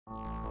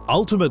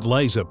Ultimate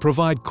Laser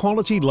provide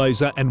quality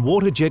laser and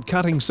water jet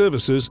cutting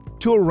services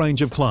to a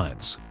range of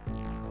clients.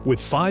 With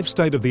 5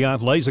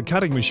 state-of-the-art laser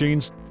cutting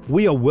machines,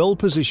 we are well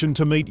positioned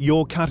to meet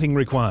your cutting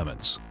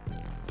requirements.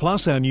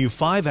 Plus, our new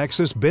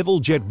 5-axis bevel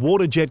jet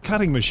water jet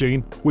cutting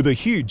machine with a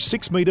huge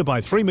 6 metre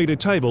by 3 metre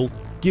table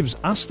gives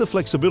us the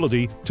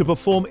flexibility to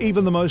perform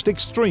even the most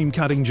extreme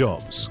cutting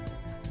jobs.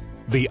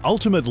 The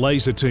Ultimate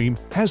Laser team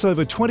has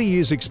over 20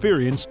 years'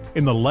 experience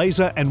in the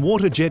laser and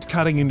water jet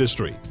cutting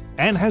industry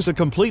and has a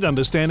complete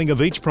understanding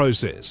of each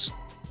process.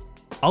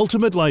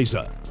 Ultimate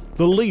Laser,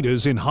 the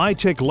leaders in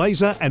high-tech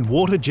laser and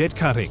water jet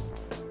cutting.